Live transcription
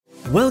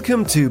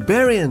Welcome to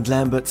Berry and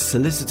Lambert's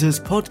Solicitors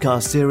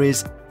podcast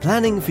series,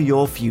 Planning for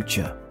Your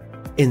Future.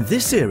 In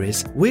this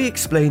series, we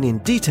explain in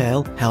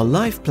detail how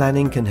life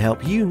planning can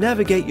help you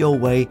navigate your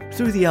way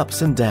through the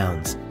ups and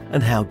downs,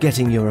 and how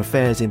getting your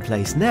affairs in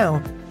place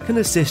now can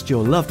assist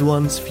your loved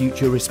one's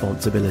future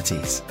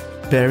responsibilities.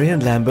 Berry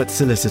and Lambert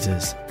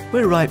Solicitors,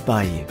 we're right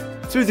by you,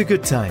 through the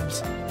good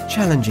times,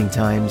 challenging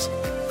times,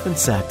 and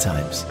sad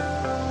times.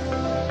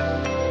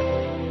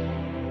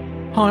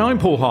 Hi, I'm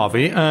Paul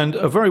Harvey, and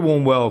a very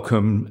warm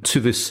welcome to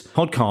this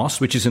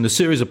podcast, which is in a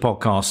series of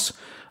podcasts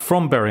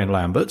from Berry and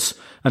Lambert's.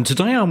 And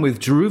today I'm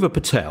with Dhruva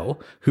Patel,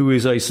 who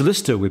is a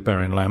solicitor with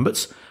Berry and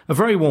Lambert's. A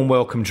very warm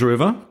welcome,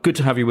 Dhruva. Good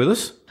to have you with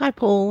us. Hi,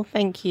 Paul.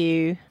 Thank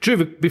you.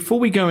 Dhruva, before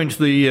we go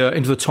into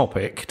the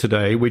topic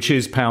today, which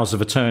is powers of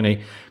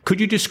attorney,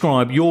 could you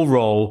describe your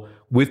role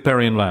with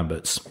Berry and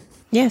Lambert's?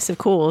 Yes, of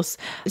course.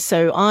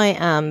 So I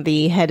am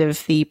the head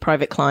of the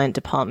private client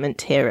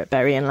department here at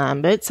Berry and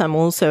Lambert's. I'm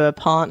also a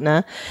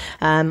partner.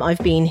 I've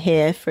been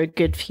here for a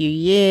good few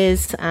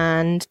years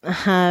and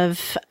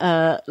have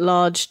a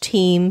large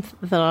team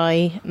that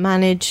I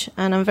manage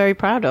and I'm very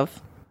proud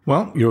of.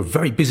 Well, you're a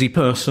very busy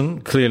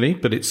person, clearly,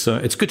 but it's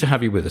good to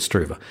have you with us,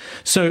 Dhruva.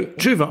 So,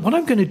 Dhruva, what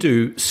I'm going to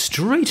do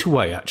straight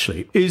away,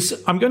 actually,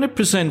 is I'm going to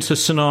present a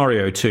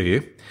scenario to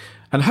you.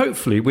 And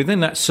hopefully within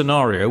that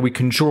scenario, we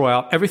can draw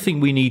out everything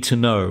we need to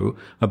know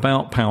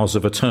about powers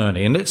of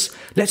attorney. And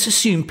let's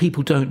assume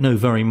people don't know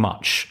very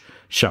much,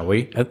 shall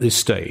we, at this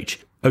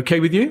stage. Okay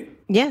with you?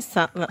 Yes,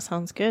 that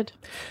sounds good.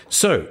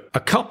 So, a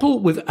couple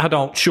with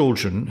adult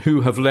children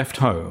who have left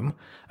home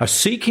are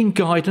seeking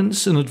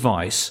guidance and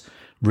advice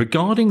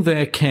regarding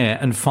their care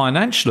and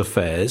financial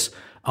affairs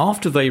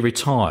after they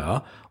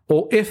retire,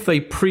 or if they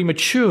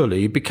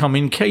prematurely become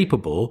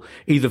incapable,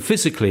 either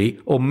physically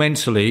or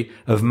mentally,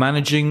 of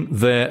managing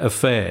their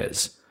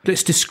affairs.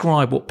 Let's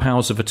describe what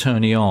powers of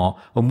attorney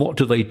are and what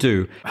do they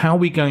do. How are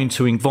we going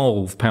to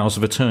involve powers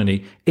of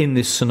attorney in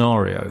this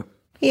scenario?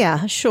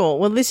 Yeah, sure.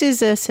 Well, this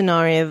is a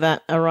scenario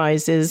that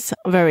arises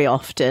very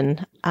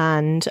often,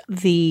 and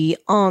the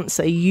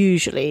answer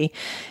usually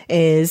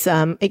is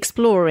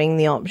exploring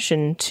the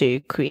option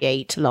to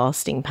create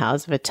lasting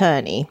powers of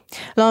attorney.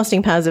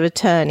 Lasting powers of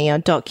attorney are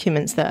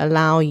documents that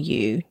allow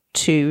you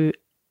to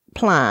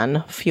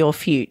plan for your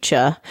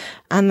future,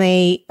 and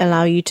they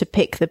allow you to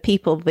pick the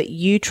people that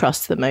you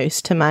trust the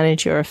most to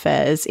manage your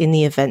affairs in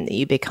the event that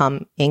you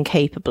become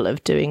incapable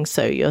of doing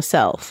so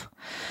yourself.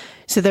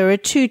 So there are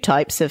two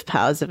types of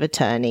powers of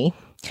attorney.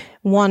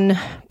 One,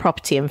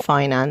 property and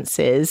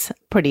finances,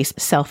 pretty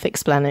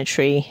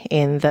self-explanatory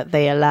in that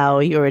they allow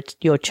your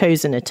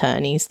chosen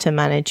attorneys to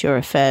manage your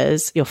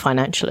affairs, your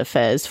financial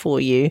affairs for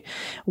you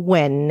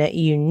when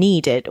you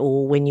need it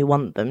or when you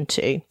want them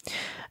to.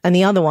 And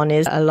the other one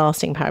is a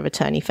lasting power of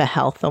attorney for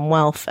health and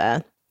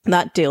welfare.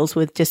 That deals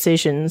with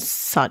decisions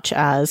such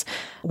as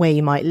where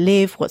you might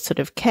live, what sort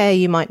of care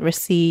you might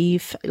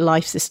receive,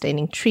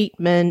 life-sustaining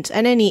treatment,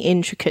 and any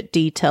intricate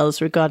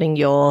details regarding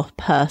your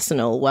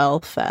personal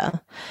welfare.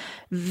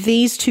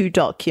 These two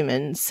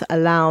documents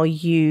allow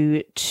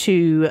you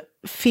to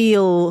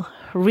feel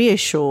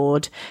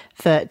reassured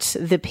that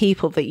the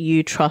people that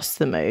you trust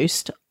the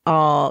most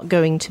are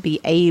going to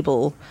be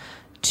able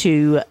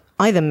to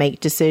either make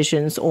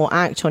decisions or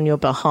act on your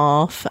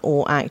behalf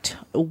or act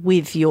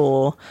with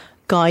your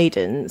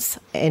guidance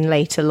in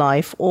later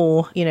life,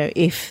 or,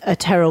 if a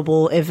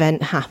terrible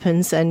event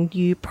happens and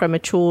you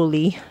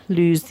prematurely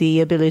lose the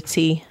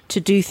ability to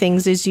do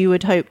things as you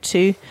would hope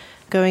to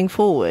going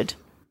forward.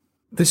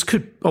 This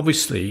could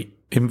obviously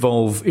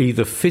involve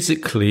either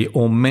physically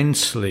or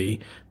mentally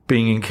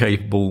being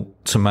incapable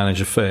to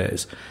manage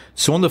affairs.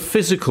 So on the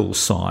physical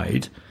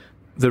side,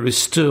 there is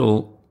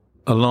still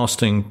a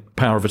lasting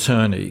power of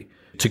attorney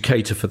to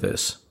cater for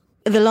this.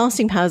 The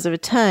lasting powers of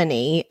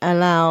attorney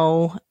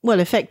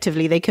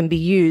effectively they can be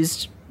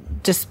used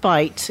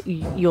despite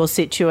your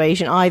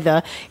situation.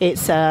 Either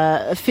it's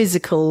a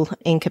physical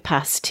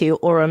incapacity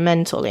or a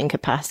mental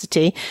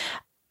incapacity.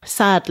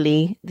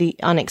 Sadly, the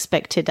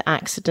unexpected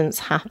accidents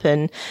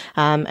happen.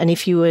 And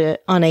if you were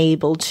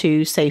unable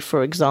to, say,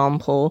 for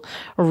example,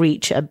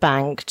 reach a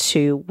bank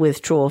to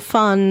withdraw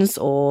funds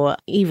or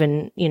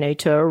even,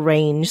 to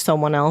arrange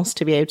someone else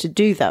to be able to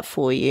do that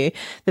for you,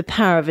 the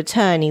power of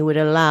attorney would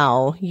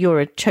allow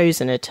your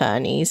chosen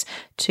attorneys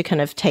to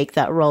kind of take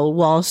that role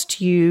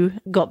whilst you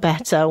got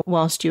better,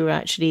 whilst you were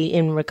actually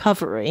in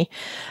recovery.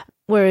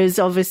 Whereas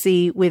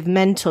obviously with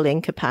mental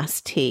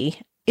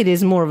incapacity, it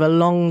is more of a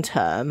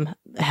long-term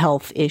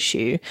health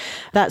issue.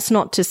 That's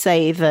not to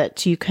say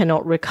that you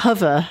cannot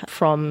recover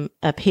from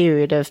a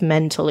period of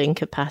mental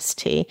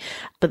incapacity,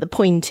 but the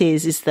point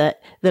is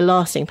that the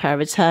lasting power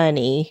of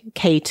attorney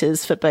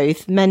caters for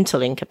both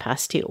mental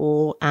incapacity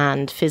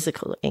and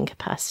physical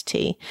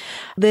incapacity.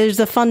 There's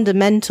a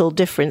fundamental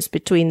difference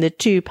between the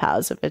two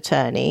powers of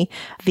attorney.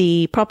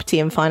 The property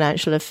and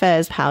financial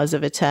affairs powers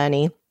of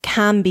attorney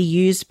can be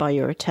used by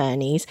your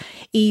attorneys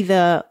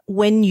either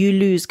when you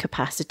lose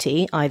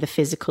capacity, either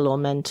physical or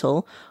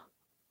mental,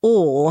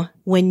 or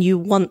when you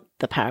want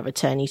the power of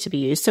attorney to be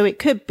used. So it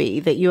could be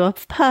that you are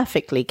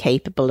perfectly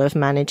capable of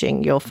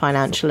managing your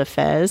financial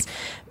affairs,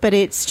 but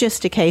it's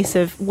just a case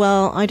of,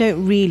 well, I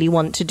don't really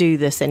want to do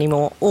this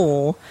anymore,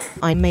 or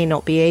I may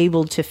not be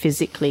able to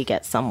physically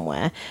get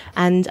somewhere.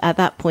 And at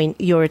that point,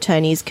 your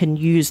attorneys can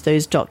use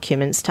those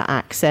documents to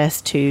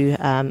access to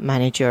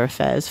manage your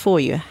affairs for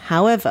you.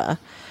 However,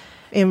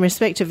 in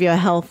respect of your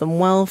health and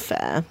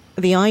welfare,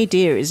 the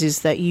idea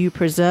is that you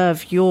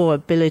preserve your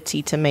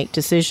ability to make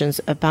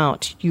decisions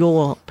about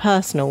your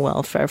personal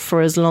welfare for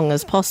as long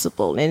as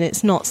possible, and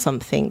it's not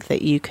something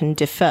that you can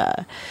defer.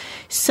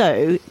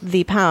 So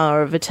the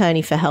power of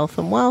attorney for health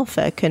and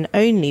welfare can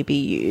only be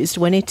used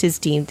when it is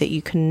deemed that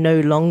you can no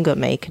longer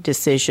make a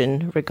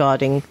decision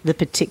regarding the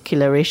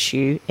particular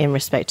issue in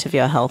respect of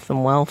your health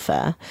and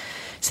welfare.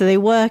 So they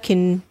work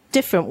in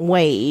different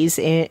ways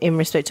in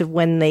respect of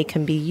when they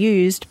can be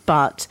used,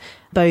 but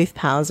both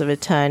powers of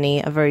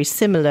attorney are very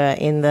similar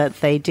in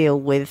that they deal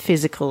with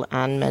physical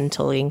and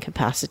mental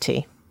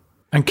incapacity.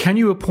 And can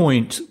you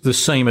appoint the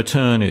same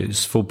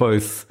attorneys for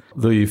both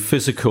the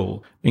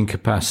physical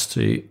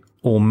incapacity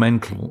or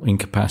mental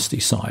incapacity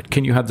side?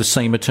 Can you have the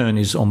same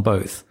attorneys on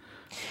both?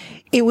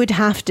 It would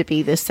have to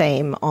be the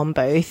same on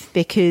both,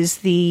 because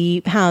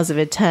the powers of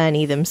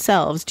attorney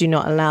themselves do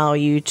not allow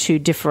you to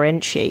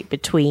differentiate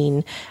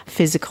between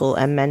physical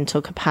and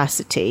mental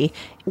capacity.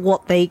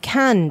 What they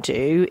can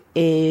do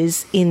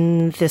is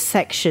in the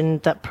section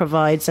that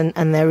provides,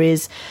 and there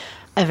is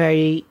a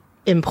very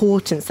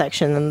important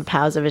section in the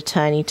powers of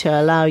attorney to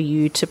allow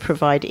you to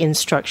provide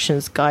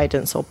instructions,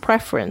 guidance, or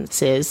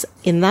preferences.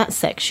 In that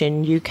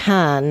section, you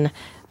can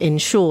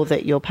ensure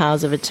that your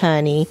powers of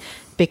attorney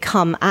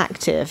become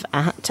active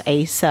at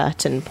a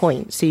certain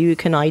point. So you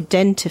can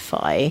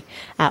identify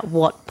at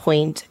what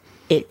point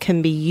it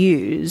can be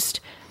used.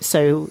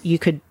 So you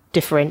could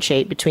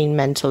differentiate between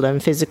mental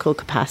and physical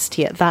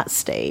capacity at that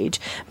stage,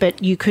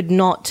 but you could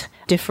not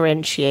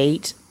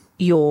differentiate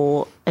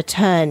your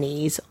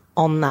attorneys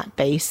on that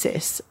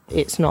basis.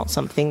 It's not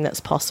something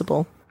that's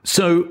possible.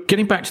 So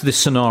getting back to this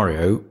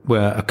scenario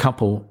where a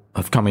couple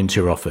have come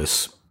into your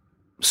office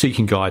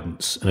seeking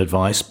guidance and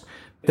advice,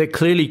 they're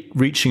clearly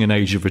reaching an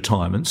age of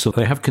retirement, so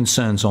they have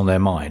concerns on their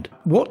mind.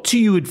 What do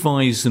you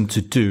advise them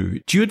to do?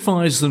 Do you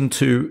advise them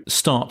to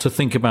start to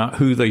think about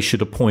who they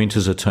should appoint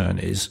as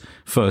attorneys,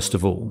 first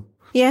of all?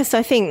 Yes,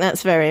 I think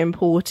that's very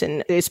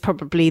important. It's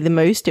probably the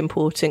most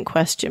important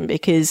question,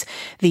 because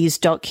these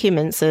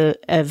documents are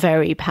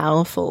very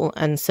powerful.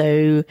 And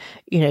so,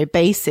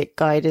 basic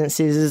guidance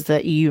is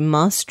that you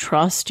must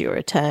trust your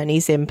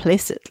attorneys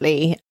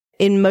implicitly.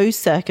 In most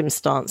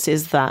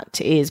circumstances,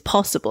 that is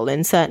possible,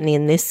 and certainly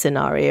in this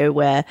scenario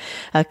where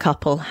a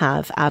couple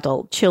have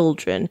adult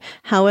children.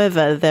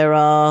 However, there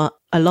are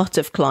a lot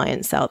of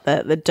clients out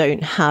there that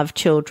don't have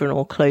children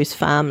or close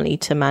family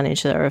to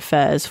manage their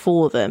affairs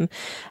for them,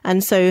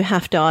 and so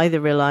have to either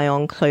rely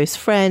on close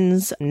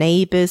friends,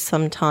 neighbours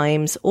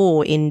sometimes,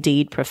 or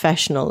indeed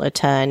professional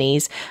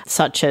attorneys,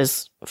 such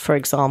as, for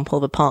example,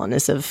 the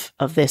partners of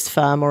this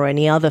firm or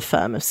any other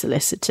firm of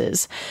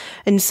solicitors.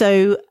 And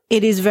so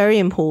it is very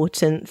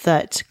important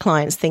that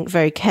clients think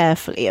very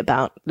carefully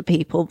about the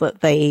people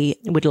that they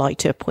would like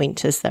to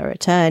appoint as their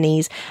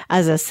attorneys.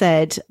 As I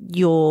said,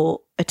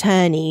 your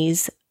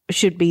attorneys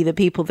should be the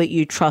people that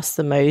you trust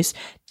the most,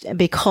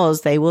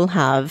 because they will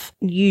have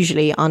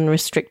usually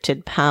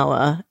unrestricted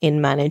power in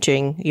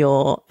managing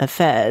your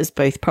affairs,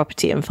 both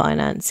property and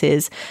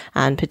finances,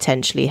 and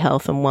potentially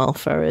health and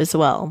welfare as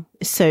well.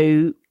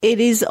 So it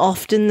is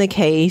often the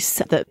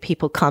case that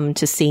people come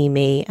to see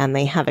me and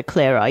they have a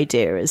clear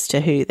idea as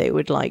to who they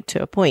would like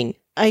to appoint.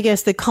 I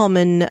guess the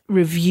common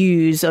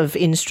reviews of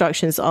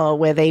instructions are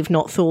where they've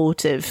not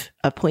thought of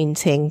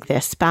appointing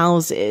their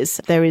spouses.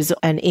 There is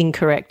an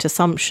incorrect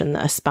assumption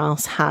that a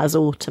spouse has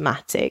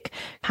automatic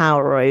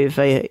power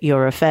over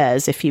your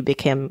affairs if you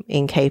become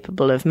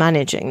incapable of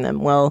managing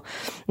them. Well,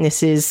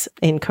 this is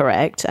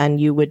incorrect,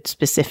 and you would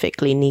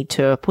specifically need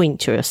to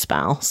appoint your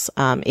spouse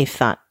if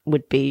that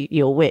would be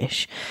your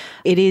wish.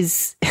 It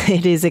is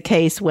a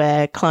case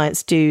where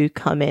clients do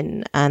come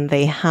in and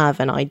they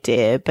have an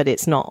idea, but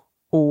it's not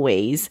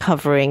always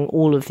covering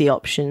all of the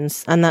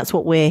options. And that's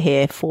what we're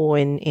here for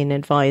in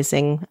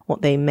advising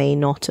what they may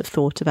not have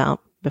thought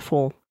about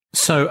before.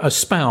 So a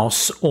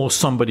spouse or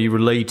somebody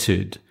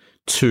related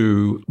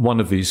to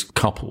one of these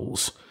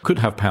couples could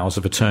have powers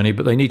of attorney,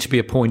 but they need to be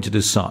appointed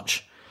as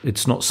such.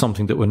 It's not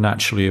something that would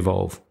naturally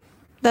evolve.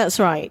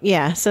 That's right,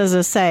 yes. As I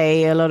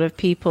say, a lot of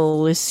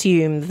people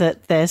assume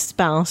that their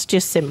spouse,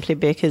 just simply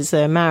because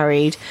they're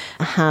married,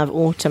 have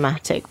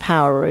automatic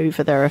power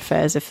over their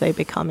affairs if they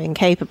become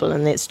incapable,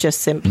 and it's just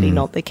simply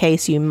not the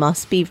case. You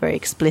must be very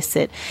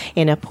explicit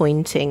in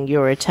appointing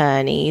your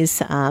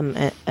attorneys,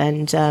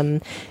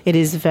 and it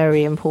is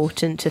very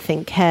important to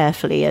think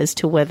carefully as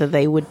to whether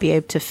they would be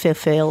able to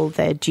fulfill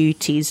their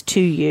duties to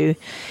you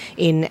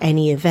in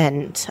any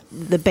event.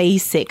 The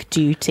basic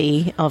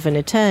duty of an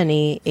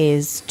attorney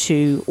is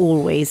to to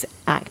always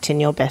act in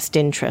your best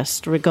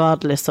interest,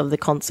 regardless of the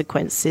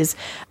consequences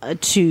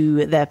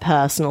to their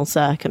personal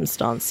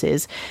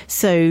circumstances.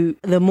 So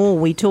the more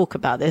we talk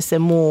about this, the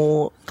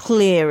more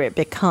clear it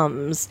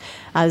becomes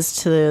as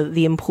to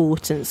the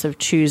importance of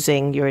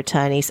choosing your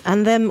attorneys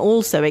and them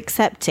also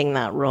accepting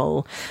that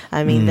role.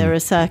 I mean, there are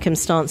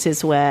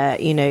circumstances where,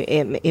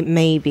 it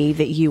may be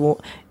that you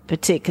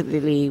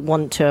particularly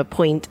want to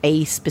appoint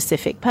a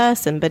specific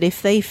person, but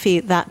if they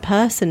feel that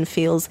person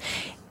feels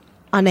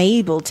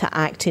unable to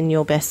act in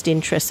your best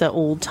interest at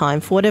all time,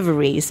 for whatever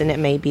reason, it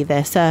may be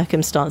their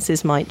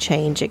circumstances might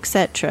change,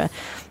 etc.,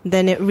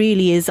 then it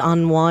really is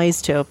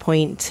unwise to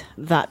appoint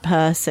that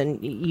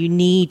person. You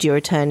need your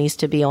attorneys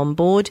to be on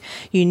board.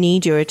 You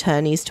need your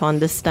attorneys to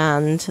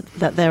understand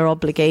that their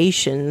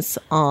obligations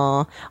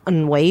are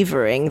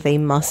unwavering. They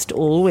must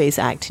always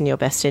act in your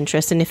best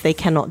interest. And if they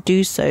cannot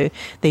do so,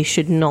 they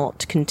should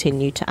not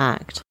continue to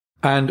act.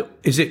 And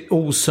is it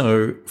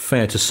also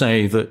fair to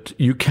say that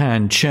you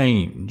can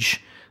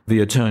change the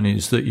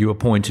attorneys that you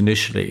appoint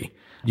initially?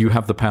 You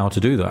have the power to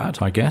do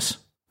that, I guess.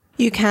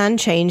 You can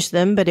change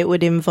them, but it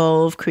would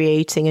involve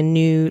creating a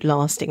new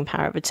lasting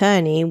power of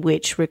attorney,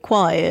 which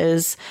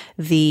requires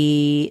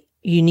you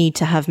need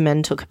to have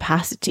mental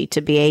capacity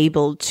to be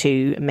able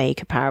to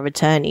make a power of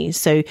attorney.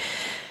 So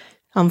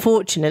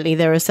unfortunately,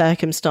 there are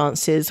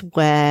circumstances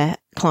where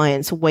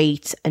clients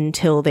wait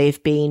until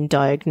they've been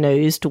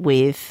diagnosed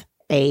with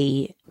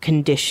a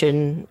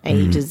condition,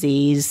 a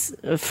disease,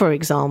 for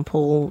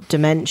example,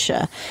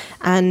 dementia.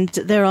 And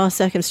there are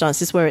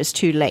circumstances where it's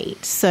too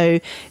late. So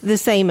the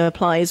same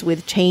applies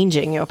with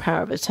changing your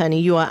power of attorney.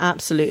 You are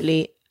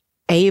absolutely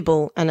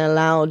able and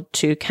allowed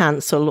to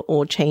cancel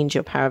or change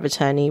your power of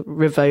attorney,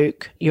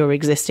 revoke your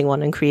existing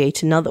one and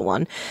create another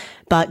one.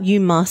 But you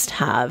must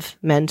have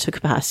mental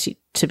capacity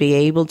to be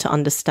able to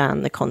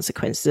understand the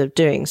consequences of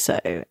doing so.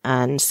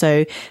 And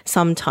so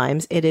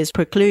sometimes it is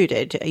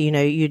precluded,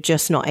 you're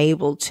just not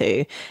able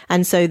to.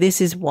 And so this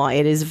is why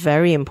it is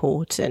very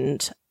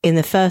important in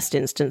the first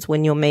instance,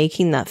 when you're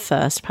making that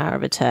first power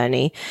of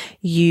attorney,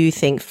 you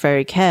think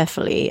very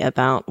carefully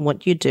about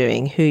what you're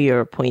doing, who you're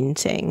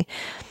appointing.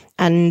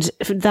 And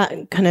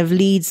that kind of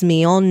leads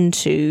me on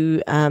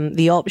to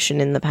the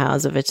option in the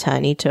powers of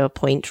attorney to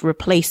appoint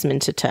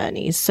replacement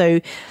attorneys. So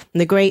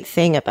the great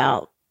thing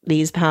about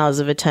these powers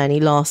of attorney,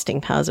 lasting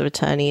powers of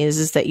attorney,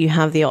 is that you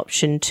have the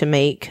option to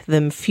make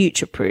them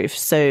future-proof.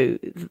 So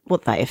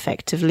what that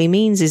effectively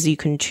means is you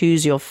can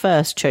choose your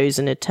first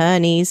chosen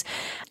attorneys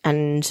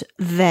and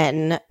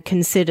then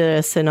consider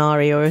a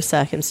scenario or a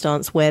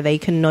circumstance where they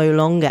can no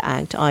longer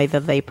act.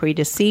 Either they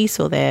predecease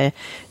or they're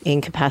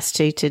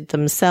incapacitated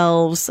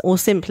themselves or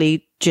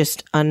simply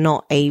just are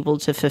not able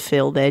to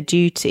fulfill their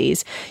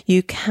duties.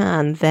 You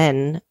can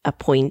then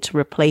appoint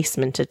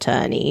replacement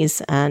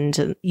attorneys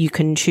and you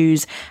can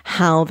choose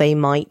how they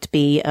might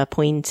be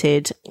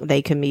appointed.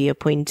 They can be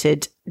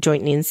appointed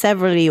jointly and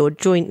severally or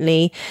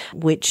jointly,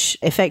 which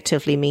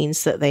effectively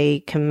means that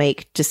they can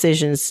make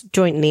decisions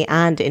jointly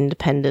and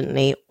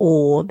independently,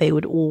 or they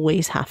would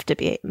always have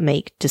to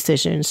make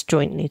decisions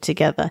jointly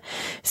together.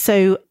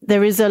 So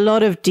there is a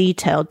lot of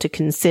detail to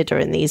consider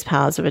in these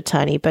powers of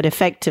attorney, but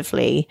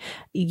effectively,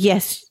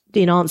 yes,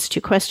 in answer to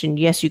your question,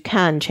 yes, you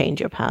can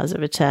change your powers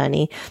of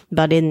attorney,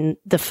 but in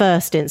the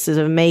first instance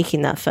of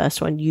making that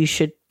first one, you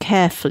should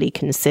carefully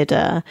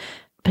consider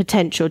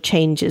potential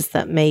changes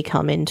that may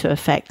come into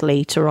effect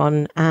later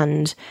on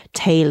and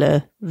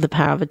tailor the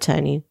power of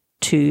attorney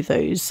to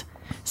those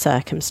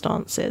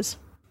circumstances.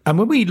 And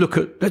when we look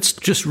at, let's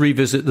just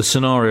revisit the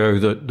scenario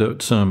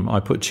that I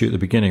put to you at the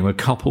beginning, a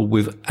couple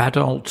with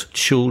adult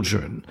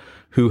children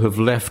who have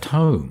left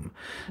home.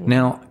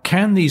 Now,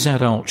 can these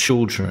adult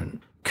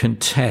children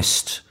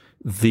contest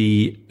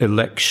the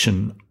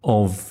election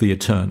of the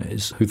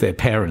attorneys who their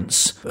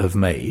parents have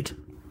made?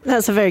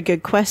 That's a very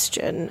good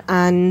question,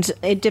 and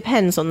it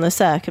depends on the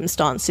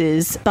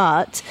circumstances,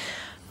 but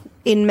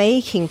in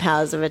making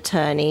powers of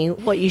attorney,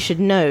 what you should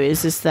know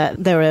is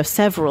that there are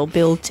several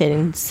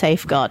built-in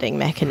safeguarding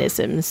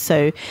mechanisms.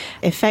 So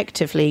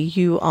effectively,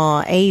 you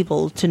are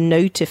able to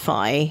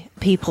notify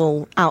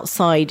people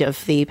outside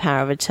of the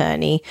power of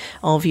attorney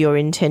of your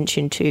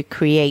intention to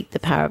create the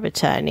power of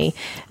attorney.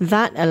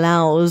 That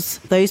allows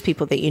those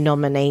people that you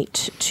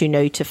nominate to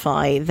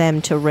notify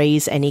them to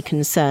raise any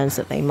concerns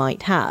that they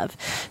might have.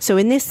 So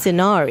in this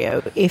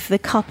scenario, if the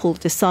couple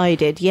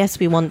decided, yes,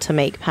 we want to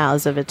make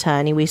powers of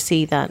attorney, we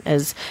see that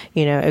as,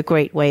 a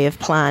great way of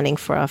planning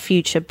for our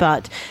future,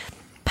 but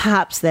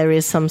perhaps there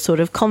is some sort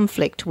of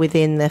conflict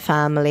within the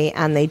family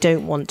and they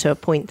don't want to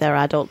appoint their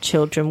adult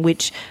children,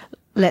 which,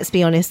 let's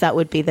be honest, that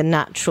would be the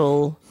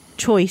natural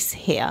choice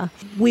here.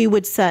 We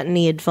would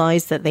certainly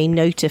advise that they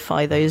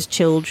notify those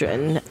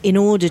children in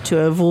order to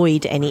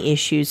avoid any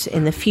issues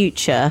in the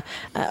future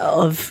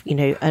of,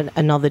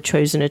 another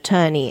chosen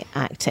attorney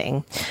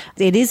acting.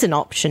 It is an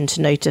option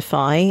to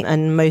notify,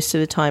 and most of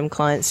the time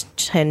clients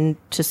tend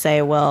to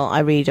say, well, I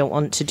really don't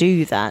want to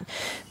do that.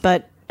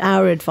 But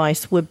our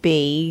advice would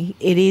be,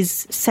 it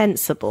is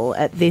sensible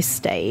at this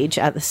stage,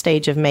 at the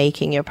stage of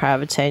making your power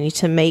of attorney,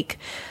 to make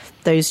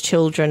those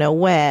children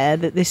aware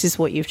that this is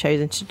what you've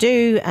chosen to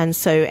do. And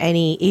so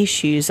any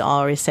issues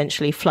are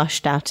essentially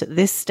flushed out at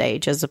this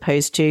stage, as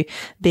opposed to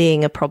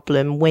being a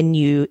problem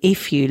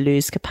if you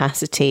lose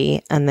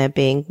capacity and there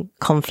being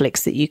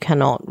conflicts that you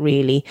cannot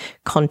really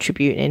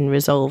contribute in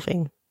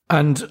resolving.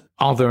 And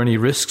are there any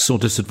risks or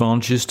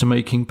disadvantages to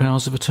making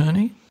powers of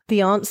attorney?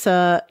 The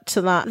answer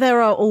to that,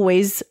 there are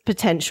always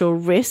potential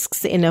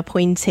risks in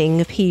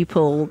appointing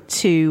people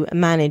to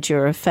manage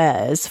your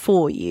affairs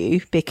for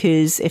you,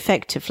 because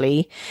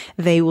effectively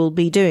they will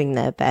be doing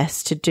their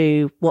best to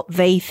do what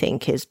they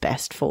think is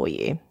best for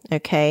you.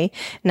 Okay.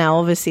 Now,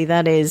 obviously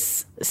that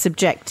is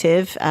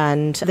subjective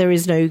and there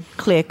is no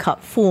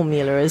clear-cut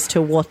formula as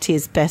to what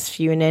is best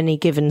for you in any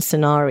given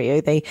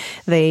scenario.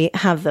 They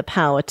have the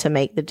power to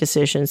make the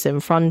decisions in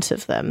front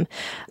of them.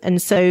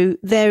 And so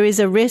there is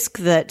a risk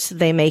that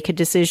they make a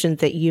decision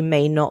that you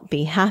may not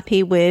be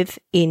happy with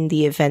in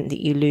the event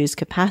that you lose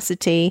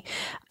capacity.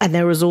 And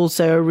there is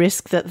also a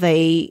risk that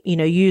they,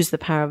 use the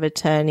power of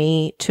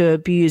attorney to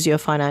abuse your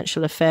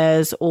financial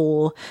affairs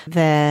or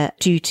their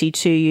duty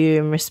to you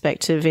in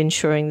respect of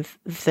ensuring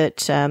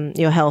that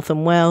your health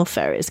and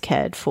welfare is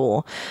cared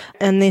for.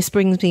 And this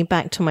brings me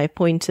back to my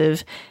point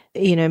of,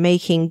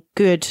 making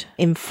good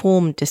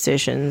informed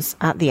decisions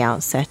at the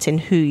outset in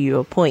who you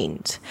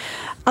appoint.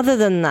 Other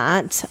than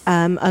that,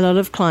 a lot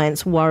of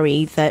clients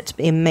worry that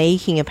in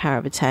making a power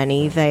of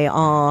attorney, they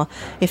are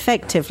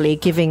effectively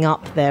giving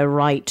up their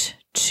right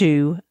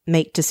to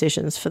make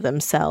decisions for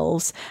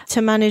themselves,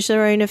 to manage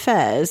their own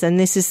affairs. And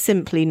this is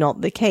simply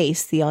not the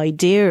case. The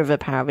idea of a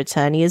power of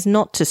attorney is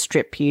not to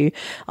strip you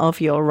of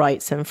your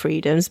rights and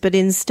freedoms, but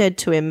instead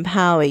to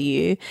empower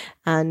you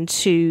and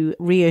to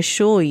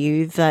reassure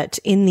you that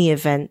in the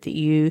event that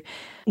you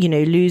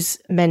lose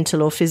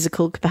mental or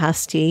physical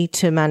capacity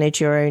to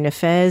manage your own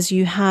affairs,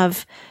 you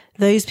have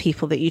those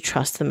people that you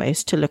trust the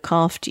most to look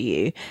after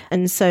you.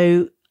 And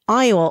so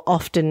I will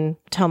often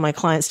tell my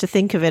clients to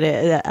think of it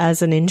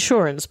as an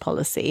insurance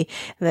policy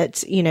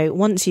that,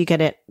 once you get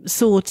it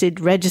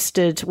sorted,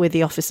 registered with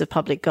the Office of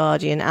Public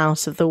Guardian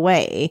out of the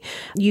way,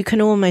 you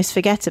can almost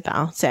forget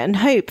about it. And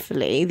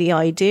hopefully the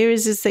idea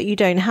is that you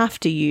don't have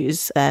to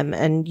use them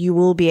and you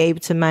will be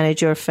able to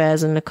manage your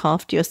affairs and look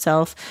after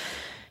yourself,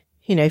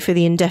 for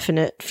the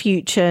indefinite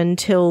future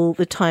until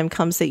the time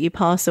comes that you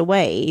pass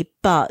away.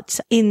 But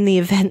in the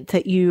event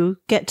that you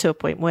get to a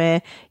point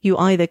where you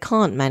either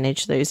can't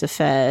manage those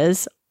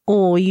affairs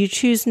or you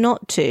choose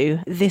not to,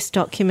 this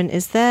document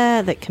is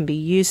there that can be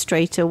used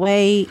straight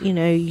away.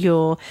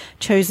 Your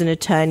chosen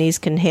attorneys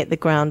can hit the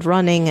ground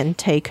running and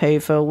take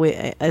over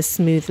as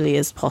smoothly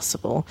as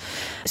possible.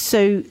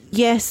 So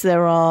yes,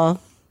 there are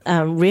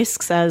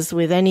risks as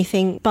with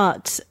anything,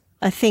 but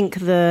I think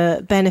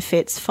the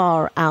benefits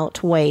far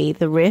outweigh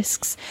the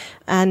risks,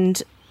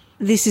 and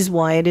this is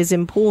why it is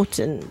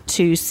important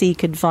to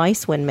seek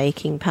advice when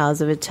making powers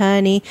of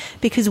attorney,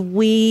 because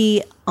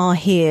we are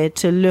here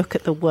to look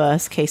at the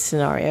worst case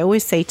scenario. I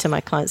always say to my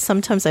clients,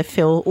 sometimes I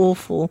feel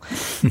awful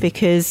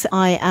because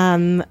I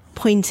am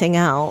pointing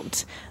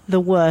out the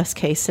worst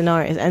case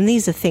scenarios. And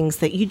these are things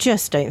that you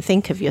just don't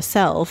think of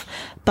yourself.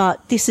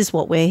 But this is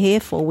what we're here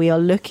for. We are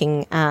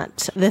looking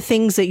at the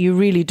things that you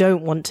really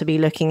don't want to be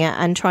looking at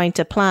and trying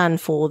to plan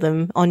for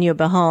them on your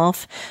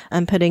behalf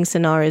and putting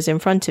scenarios in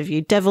front of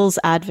you. Devil's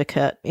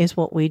advocate is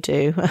what we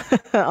do.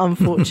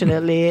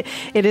 Unfortunately,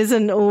 it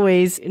isn't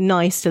always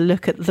nice to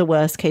look at the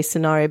worst case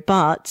scenario,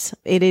 but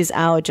it is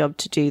our job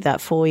to do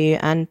that for you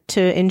and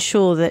to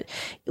ensure that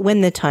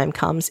when the time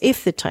comes,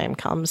 if the time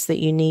comes that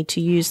you need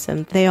to use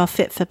them, they are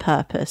fit for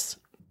purpose.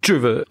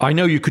 Dhruva, I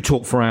know you could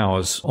talk for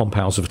hours on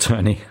powers of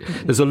attorney.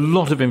 There's a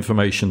lot of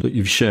information that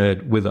you've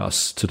shared with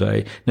us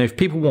today. Now, if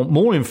people want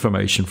more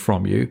information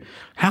from you,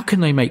 how can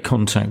they make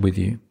contact with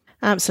you?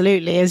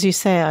 Absolutely. As you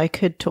say, I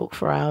could talk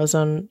for hours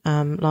on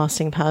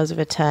lasting powers of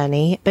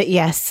attorney. But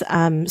yes,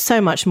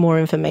 so much more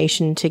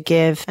information to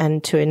give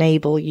and to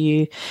enable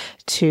you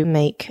to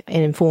make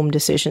informed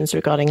decisions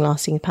regarding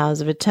lasting powers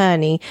of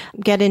attorney.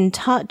 Get in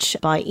touch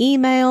by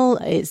email.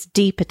 It's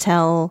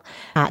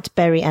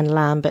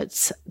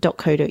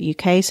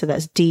dpatel@berryandlamberts.co.uk. So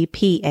that's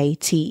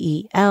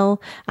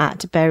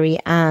DPATEL@berry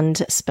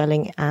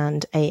spelling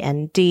and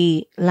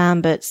AND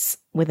Lamberts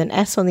with an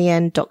S on the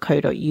end,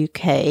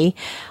 .co.uk.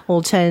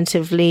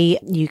 Alternatively,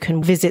 you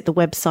can visit the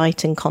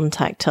website and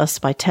contact us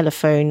by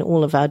telephone.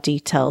 All of our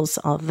details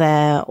are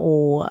there,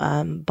 or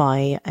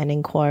by an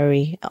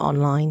inquiry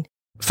online.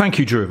 Thank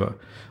you, Dhruva.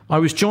 I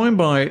was joined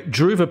by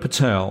Dhruva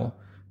Patel,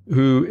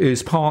 who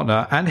is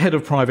partner and head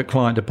of private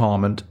client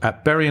department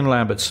at Berry and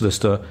Lambert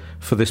Solicitor,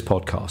 for this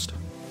podcast.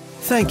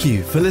 Thank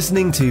you for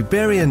listening to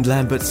Berry and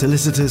Lambert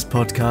Solicitors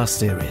podcast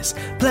series,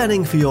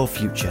 Planning for Your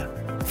Future.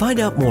 Find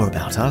out more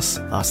about us,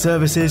 our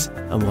services,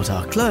 and what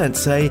our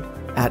clients say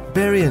at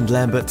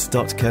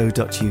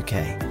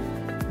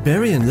berryandlamberts.co.uk.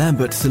 Berry and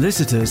Lambert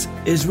Solicitors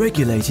is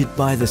regulated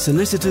by the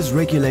Solicitors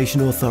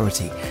Regulation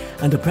Authority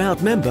and a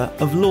proud member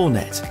of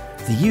LawNet,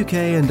 the UK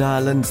and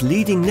Ireland's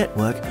leading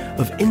network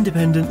of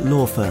independent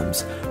law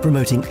firms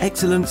promoting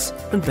excellence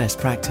and best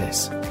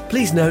practice.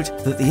 Please note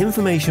that the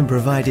information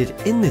provided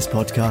in this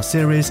podcast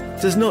series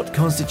does not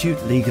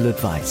constitute legal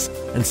advice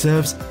and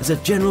serves as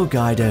a general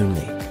guide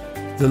only.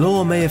 The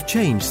law may have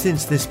changed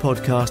since this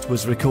podcast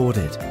was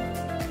recorded.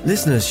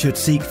 Listeners should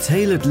seek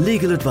tailored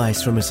legal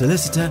advice from a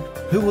solicitor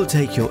who will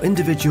take your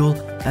individual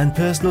and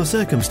personal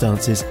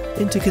circumstances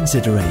into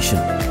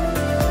consideration.